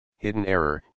Hidden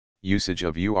error, usage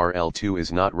of URL2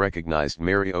 is not recognized.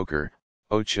 Mariya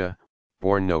Ocher,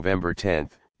 born November 10,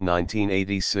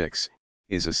 1986,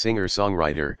 is a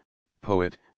singer-songwriter,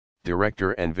 poet,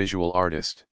 director and visual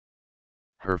artist.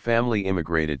 Her family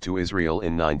immigrated to Israel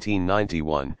in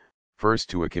 1991, first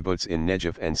to a kibbutz in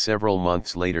Negev and several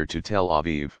months later to Tel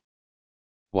Aviv.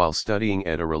 While studying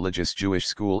at a religious Jewish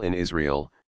school in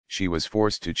Israel, she was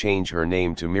forced to change her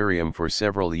name to Miriam for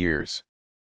several years.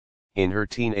 In her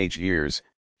teenage years,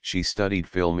 she studied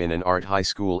film in an art high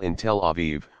school in Tel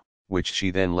Aviv, which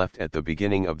she then left at the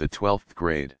beginning of the 12th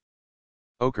grade.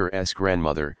 Ocher's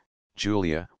grandmother,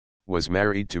 Julia, was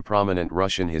married to prominent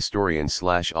Russian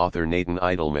historian/author Nathan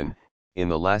Idleman, in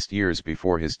the last years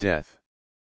before his death.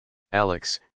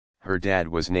 Alex, her dad,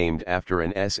 was named after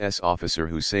an SS officer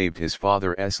who saved his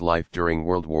father's life during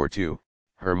World War II.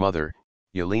 Her mother,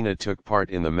 Yelena, took part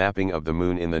in the mapping of the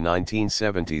moon in the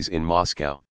 1970s in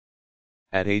Moscow.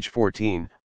 At age 14,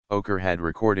 Ocher had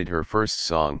recorded her first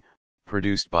song,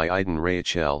 produced by Iden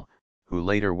Rachel, who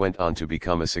later went on to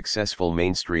become a successful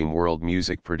mainstream world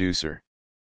music producer.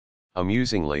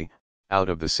 Amusingly, out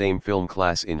of the same film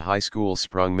class in high school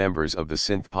sprung members of the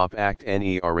synth-pop act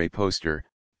NERA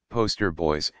Poster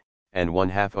Boys, and one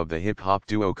half of the hip-hop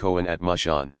duo Cohen at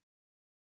Mushan.